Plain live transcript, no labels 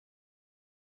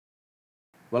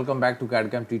Welcome back to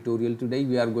CAD/CAM tutorial. Today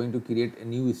we are going to create a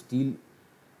new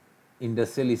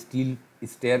industrial steel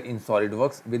stair in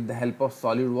SolidWorks with the help of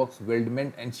SolidWorks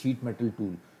weldment and sheet metal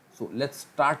tool. So let's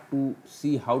start to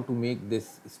see how to make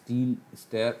this steel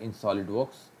stair in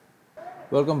SolidWorks.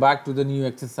 Welcome back to the new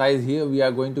exercise. Here we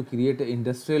are going to create an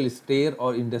industrial stair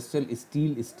or industrial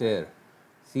steel stair.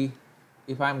 See,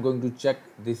 if I am going to check,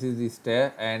 this is the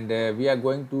stair, and we are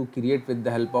going to create with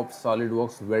the help of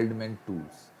SolidWorks weldment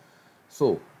tools.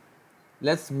 So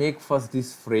let's make first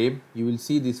this frame. You will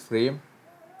see this frame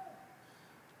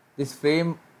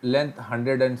length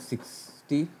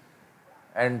 160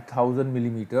 and 1000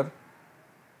 millimeter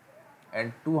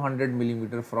and 200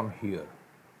 millimeter from here.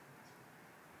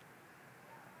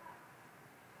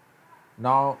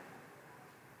 Now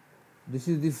this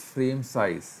is the frame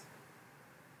size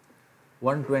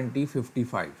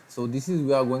 120/55. So this is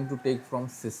we are going to take from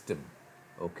system.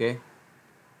 Okay,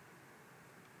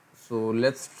 so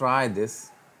let's try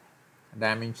this.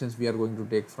 Dimensions we are going to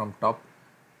take from top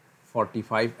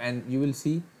 45, and you will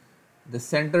see the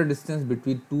center distance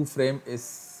between two frame is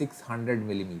 600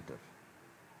 millimeter.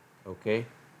 Okay,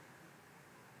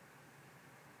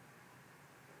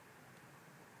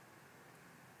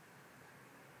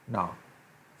 now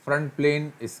front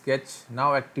plane sketch.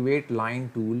 Now activate line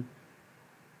tool.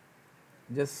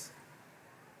 Just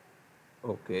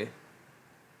okay.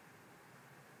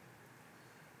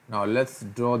 Now let's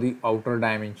draw the outer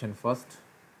dimension first.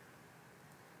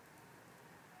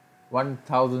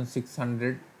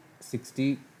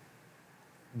 1660,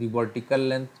 the vertical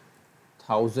length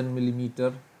 1000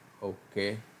 millimeter.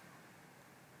 Okay,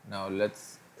 now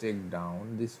let's take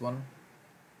down this one.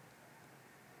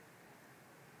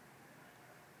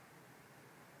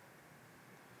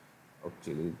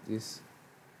 Actually this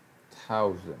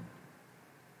 1000.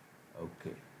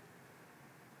 Okay,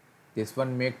 this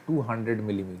one make 200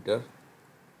 millimeter.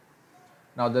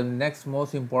 Now the next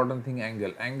most important thing,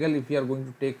 angle. If you are going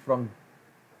to take from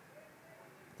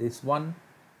this one,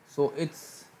 so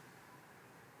it's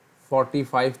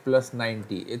 45 plus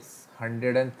 90, it's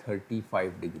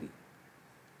 135 degree.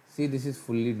 See, this is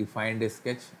fully defined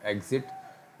sketch. Exit.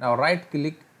 Now right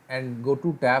click and go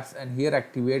to tabs, and here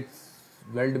activate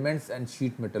weldments and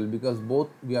sheet metal, because both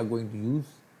we are going to use.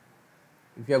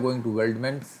 If you are going to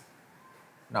weldments,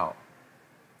 now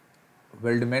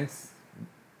weldments,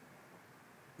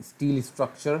 steel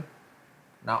structure.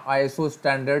 Now ISO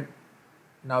standard.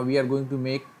 Now we are going to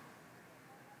make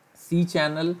C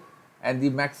channel, and the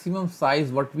maximum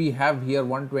size what we have here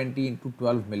 120 into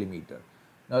 12 millimeter.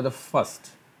 Now the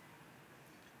first,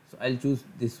 so I'll choose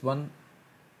this one,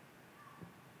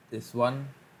 this one,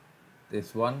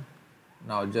 this one.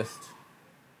 Now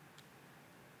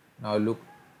now look,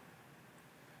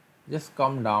 just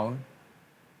come down,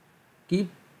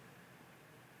 keep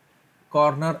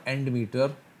corner end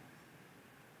meter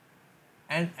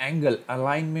and angle,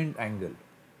 alignment angle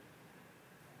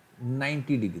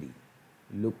 90 degree.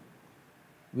 Look,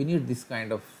 we need this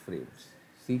kind of frames.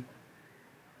 See,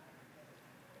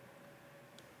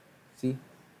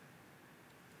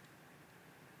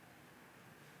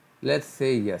 let's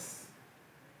say yes.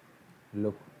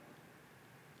 Look,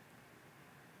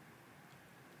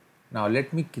 now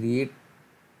let me create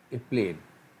a plane.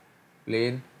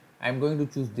 I am going to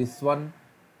choose this one.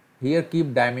 Here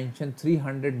keep dimension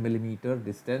 300 millimeter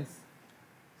distance.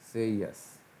 Say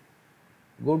yes.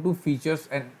 Go to features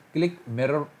and click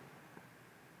mirror.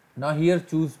 Now here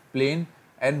choose plane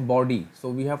and body. So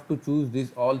we have to choose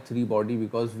this all three body,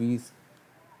 because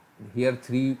here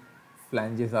three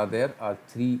flanges are there, or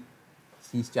three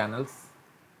C channels.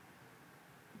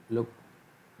 Look,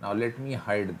 now let me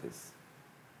hide this.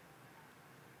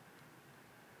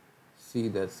 See,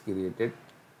 that's created.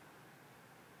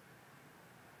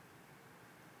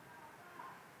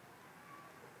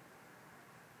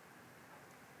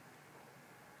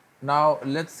 Now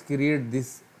let's create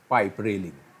this pipe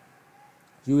railing.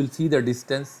 You will see the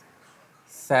distance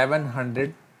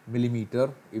 700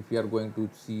 millimeter. If you are going to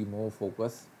see more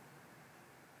focus,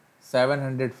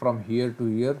 700 from here to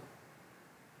here.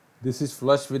 This is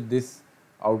flush with this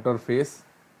outer face,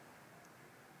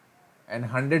 and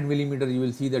 100 millimeter you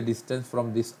will see the distance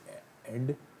from this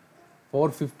end.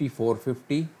 450,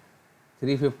 450,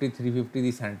 350, 350,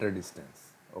 the center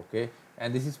distance. Okay,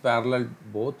 and this is parallel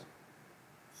both.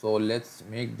 So let's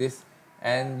make this,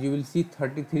 and you will see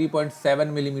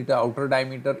 33.7 millimeter outer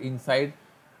diameter, inside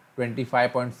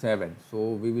 25.7.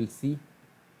 So we will see,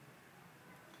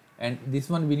 and this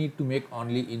one we need to make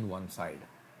only in one side.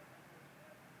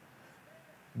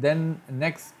 Then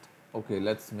next, okay,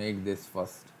 let's make this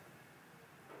first.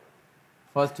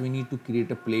 First we need to create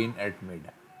a plane at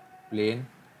mid. Plane,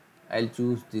 I'll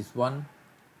choose this one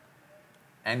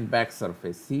and back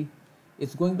surface. See,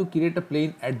 it's going to create a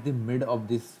plane at the mid of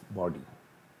this body.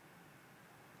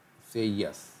 Say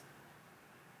yes.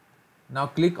 Now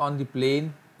click on the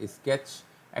plane, sketch,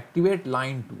 activate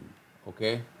line tool.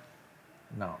 Okay.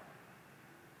 Now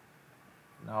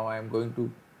I am going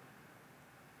to,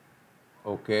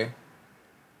 okay.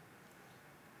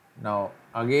 Now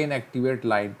again activate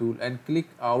line tool and click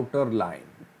outer line.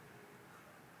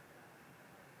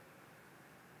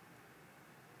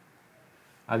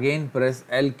 Again press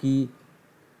L key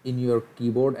in your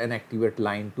keyboard and activate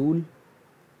line tool.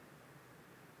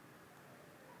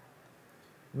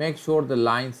 Make sure the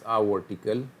lines are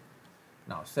vertical.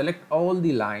 Now select all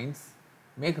the lines,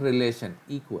 make relation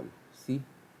equal. See,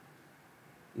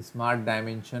 smart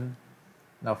dimension.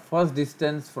 Now first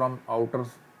distance from outer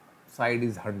side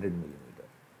is 100 millimeter.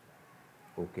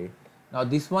 Okay. Now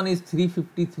this one is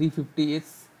 350. 350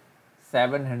 is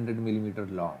 700 millimeter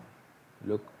long.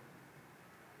 Look.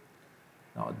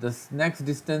 Now this next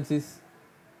distance is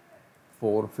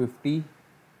 450.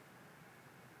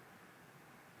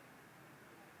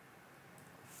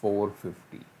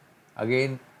 450.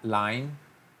 Again line,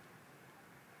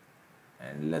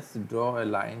 and let's draw a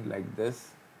line like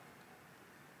this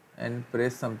and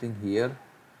press something here.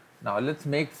 Now let's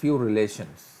make few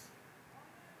relations.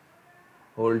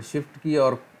 Hold shift key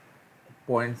or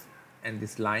points and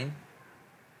this line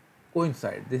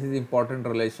coincide. This is important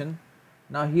relation.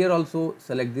 Now here also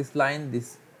select this line,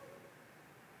 this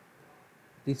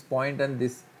point and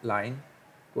this line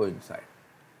coincide.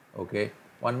 Okay.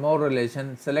 One more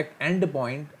relation, select end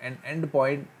point and end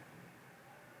point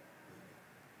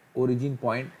origin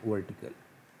point vertical.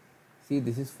 See,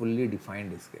 this is fully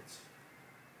defined sketch.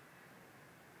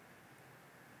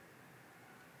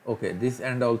 Okay, this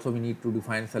end also we need to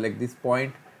define. Select this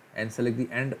point and select the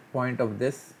end point of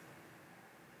this.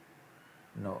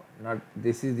 No, not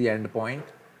this is the end point.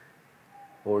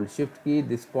 Hold shift key,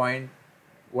 this point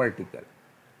vertical.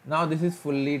 Now this is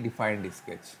fully defined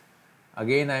sketch.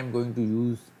 Again I am going to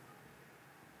use,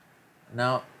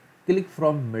 now click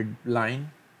from midline.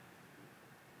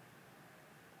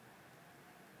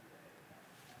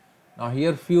 Now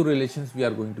here few relations we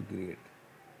are going to create.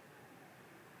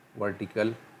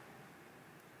 Vertical.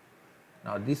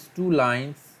 Now these two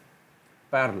lines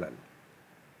parallel.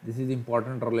 This is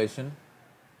important relation.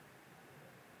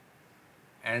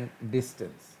 And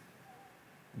distance.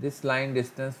 This line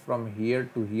distance from here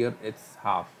to here, it's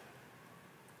half.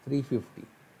 350.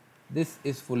 This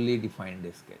is fully defined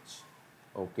sketch.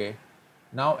 Okay.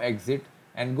 Now exit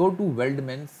and go to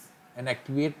Weldments and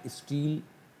activate steel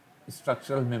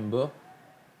structural member,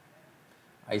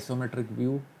 isometric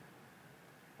view.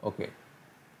 Okay.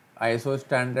 ISO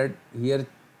standard, here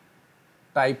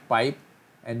type pipe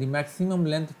and the maximum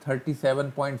length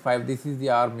 37.5. This is the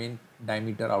our main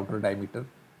diameter, outer diameter.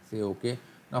 Say okay.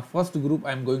 Now first group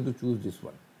I am going to choose this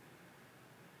one.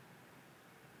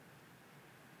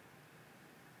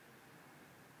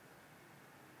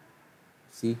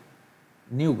 See,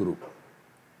 new group.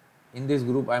 In this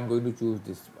group I am going to choose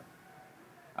this one.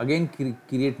 Again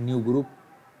create new group,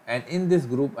 and in this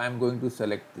group I am going to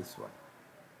select this one.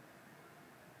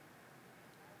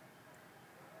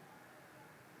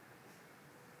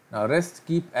 Now rest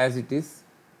keep as it is,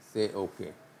 say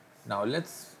okay. Now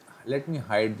let me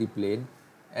hide the plane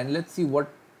and let's see what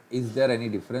is there any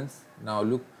difference. Now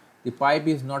look, the pipe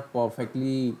is not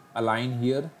perfectly aligned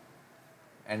here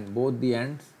and both the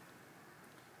ends.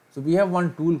 So we have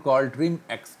one tool called trim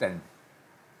extend.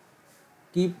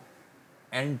 Keep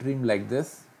end trim like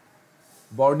this.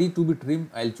 Body to be trimmed,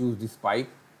 I'll choose this pipe.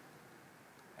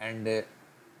 And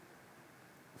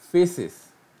faces,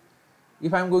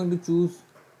 if I'm going to choose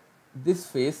this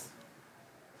face,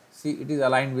 see it is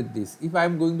aligned with this. If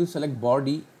I'm going to select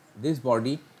body, this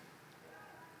body,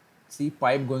 see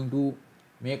pipe going to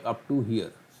make up to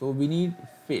here. So we need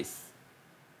face,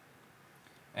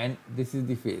 and this is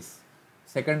the face.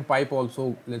 Second pipe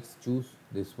also, let's choose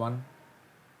this one,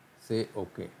 say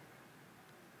okay.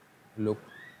 Look,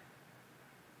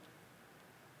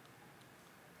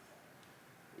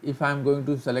 if I am going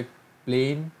to select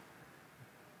plane,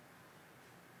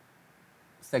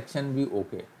 section view,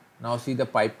 okay. Now see the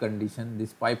pipe condition,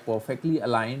 this pipe perfectly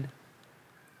aligned,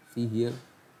 see here,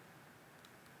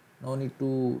 no need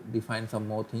to define some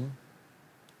more thing,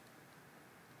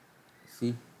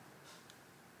 see.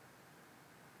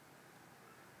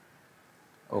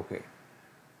 Okay,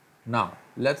 now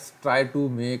let's try to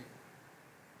make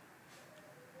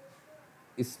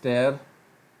stair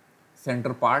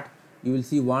center part. You will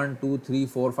see 1, 2, 3,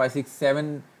 4, 5, 6,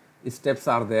 7 steps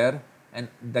are there, and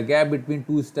the gap between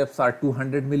two steps are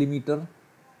 200 millimeter.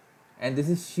 and this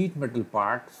is sheet metal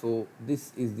part. So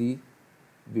this is the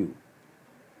view.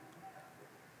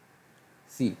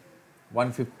 See,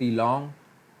 150 long,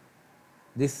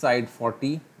 this side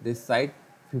 40, this side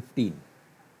 15,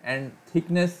 and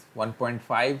thickness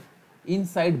 1.5,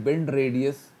 inside bend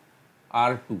radius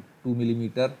R2, 2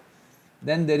 millimeter.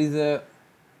 Then there is a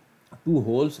two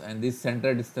holes, and this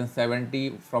center distance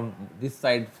 70, from this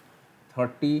side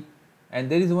 30, and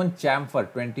there is one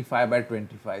chamfer 25 by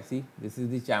 25. See, this is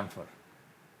the chamfer.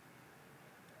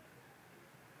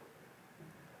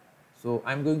 So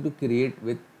I'm going to create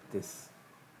with this.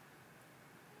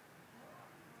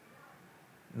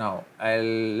 Now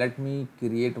let me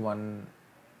create one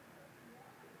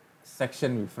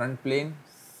section view, front plane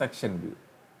section view.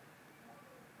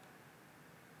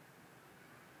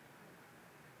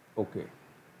 Okay,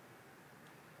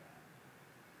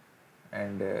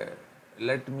 and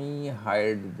let me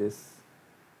hide this.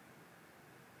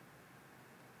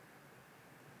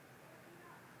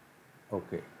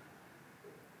 Okay,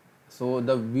 so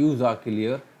the views are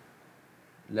clear.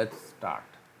 Let's start.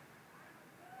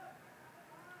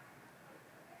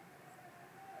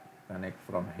 Connect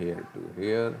from here to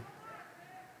here.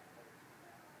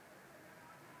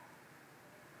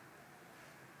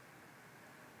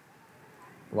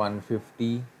 One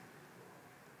 50,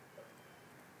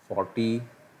 40,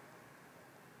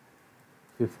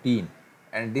 15,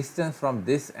 and distance from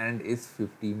this end is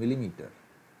 50 millimeter.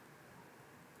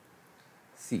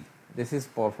 See, this is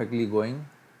perfectly going.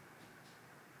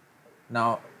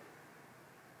 Now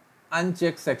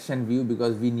uncheck section view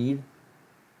because we need.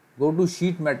 Go to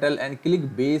sheet metal and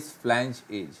click base flange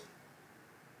edge.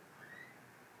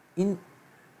 In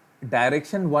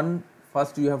direction 1,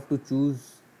 first you have to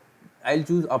choose. I'll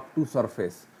choose up to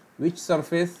surface. Which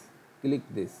surface? Click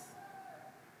this.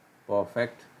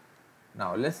 Perfect.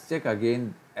 Now let's check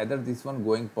again whether this one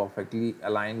going perfectly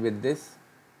aligned with this.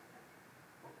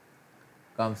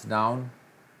 Comes down.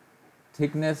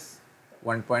 Thickness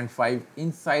 1.5,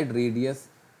 inside radius,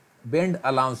 bend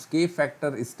allowance, K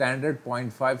factor is standard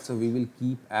 0.5, so we will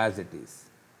keep as it is.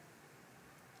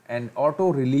 And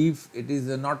auto relief, it is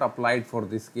not applied for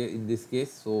this case, in this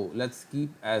case, so let's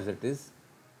keep as it is.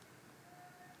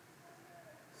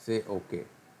 Say okay.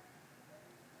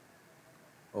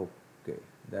 Okay,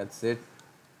 that's it.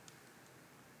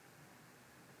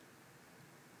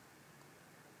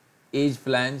 Edge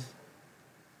flange.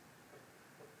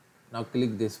 Now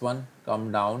click this one,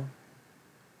 come down.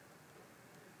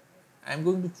 I am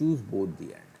going to choose both the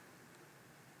end.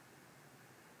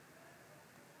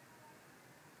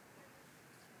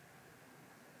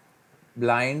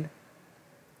 Blind,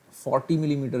 40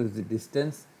 millimeter is the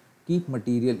distance. Keep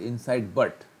material inside,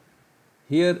 but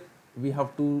here we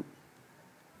have to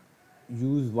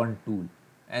use one tool,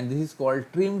 and this is called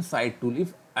trim side tool.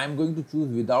 If I am going to choose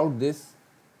without this,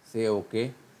 say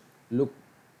okay. Look,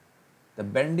 the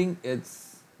bending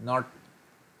is not,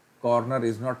 corner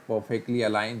is not perfectly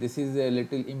aligned. This is a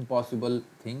little impossible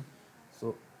thing.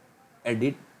 So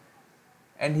edit,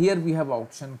 and here we have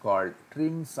option called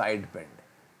trim side bend.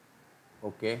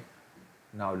 Okay,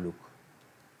 now look.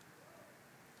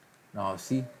 Now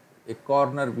see, a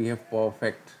corner we have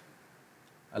perfect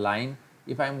align.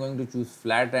 If I am going to choose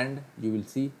flat end, you will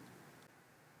see.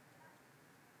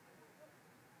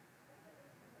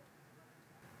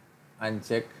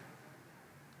 Uncheck.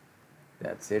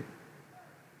 That's it.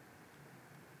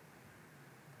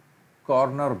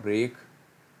 Corner break,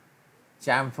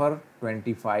 chamfer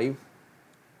 25,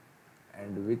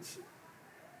 and which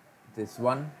this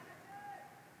one.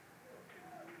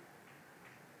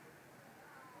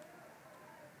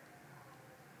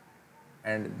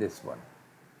 And this one.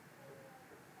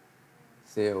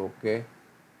 Say okay.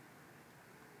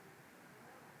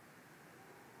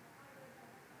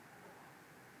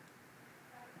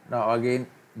 Now again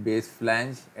base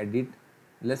flange, edit.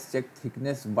 Let's check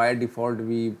thickness. By default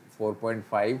we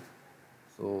 4.5,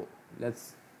 so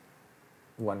let's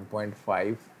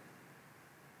 1.5.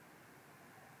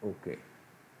 Okay,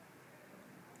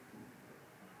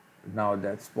 now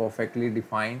that's perfectly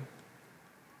defined.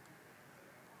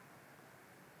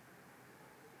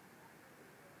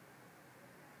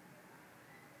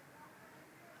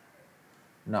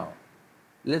 Now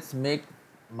let's make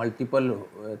multiple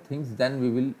things, then we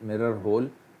will mirror hole,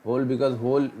 because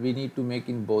hole we need to make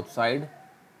in both side.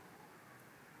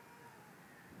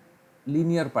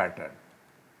 Linear pattern.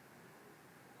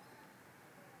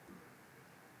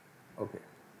 Okay,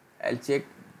 I'll check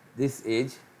this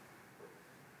edge,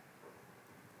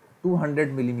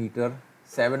 200 millimeter,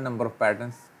 7 number of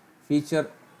patterns. Feature,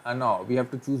 no, we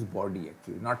have to choose body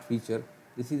actually, not feature.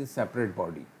 This is a separate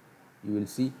body, you will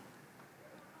see.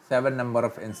 7 number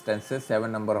of instances,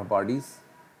 7 number of bodies,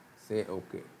 say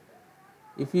OK.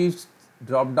 If you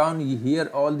drop down, you hear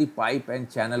all the pipe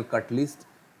and channel cut list,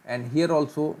 and here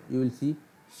also you will see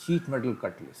sheet metal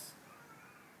cut list.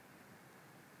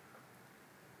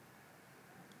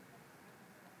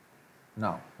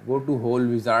 Now go to hole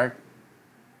wizard,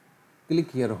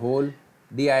 click here hole,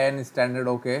 DIN standard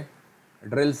OK,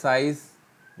 drill size,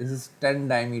 this is 10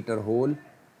 diameter hole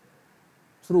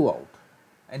throughout,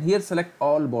 and here select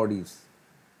all bodies,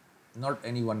 not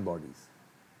any one bodies.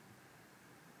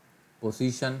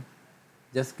 Position,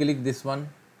 just click this one,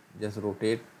 just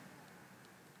rotate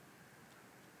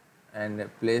and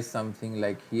place something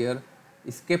like here.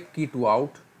 Escape key to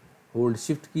out, hold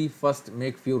shift key, first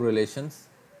make few relations,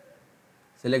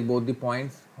 select both the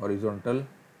points horizontal,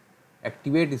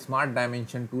 activate smart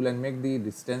dimension tool and make the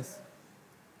distance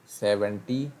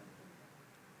 70,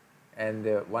 and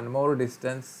one more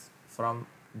distance from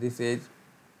this edge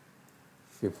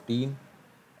 15,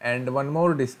 and one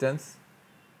more distance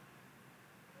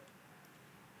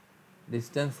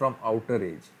from outer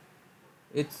edge,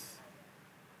 it's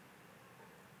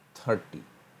 30.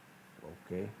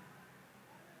 Okay.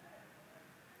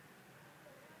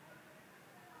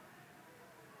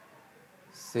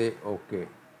 Say OK.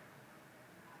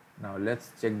 Now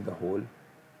let's check the hole,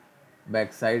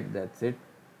 back side, that's it.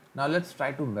 Now let's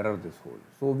try to mirror this hole.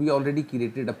 So we already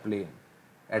created a plane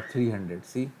at 300,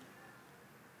 see,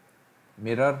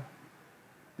 mirror,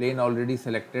 plane already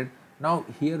selected. Now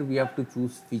here we have to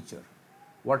choose feature.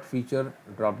 What feature?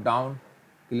 Drop down,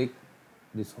 click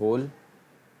this hole,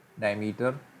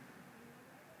 diameter,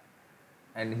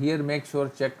 and here make sure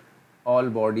check all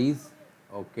bodies.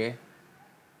 Okay,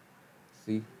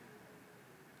 see.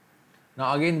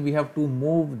 Now again we have to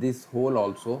move this hole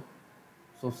also.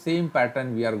 So same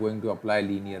pattern we are going to apply,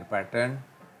 linear pattern,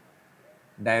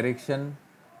 direction,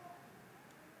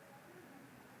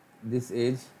 this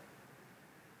edge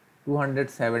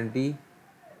 270,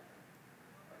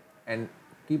 and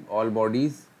keep all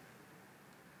bodies,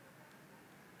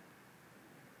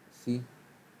 see,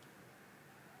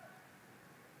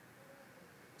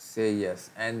 say yes,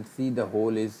 and see the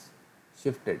hole is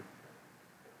shifted.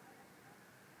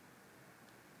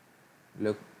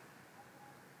 Look,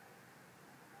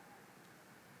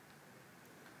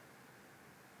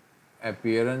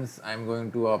 appearance, I am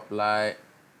going to apply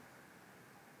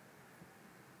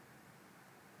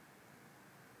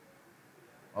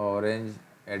orange,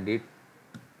 edit,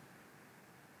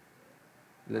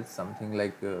 let's something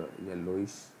like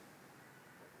yellowish.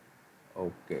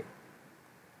 Okay,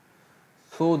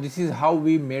 so this is how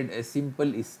we made a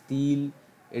simple steel,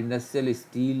 industrial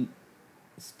steel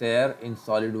stair in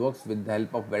SolidWorks with the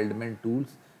help of Weldment tools,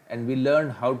 and we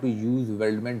learned how to use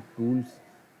Weldment tools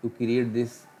to create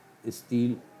this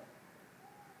steel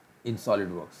in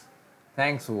SolidWorks.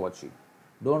 Thanks for watching.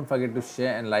 Don't forget to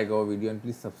share and like our video, and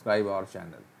please subscribe our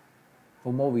channel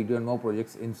for more video and more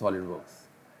projects in SolidWorks.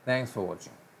 Thanks for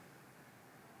watching.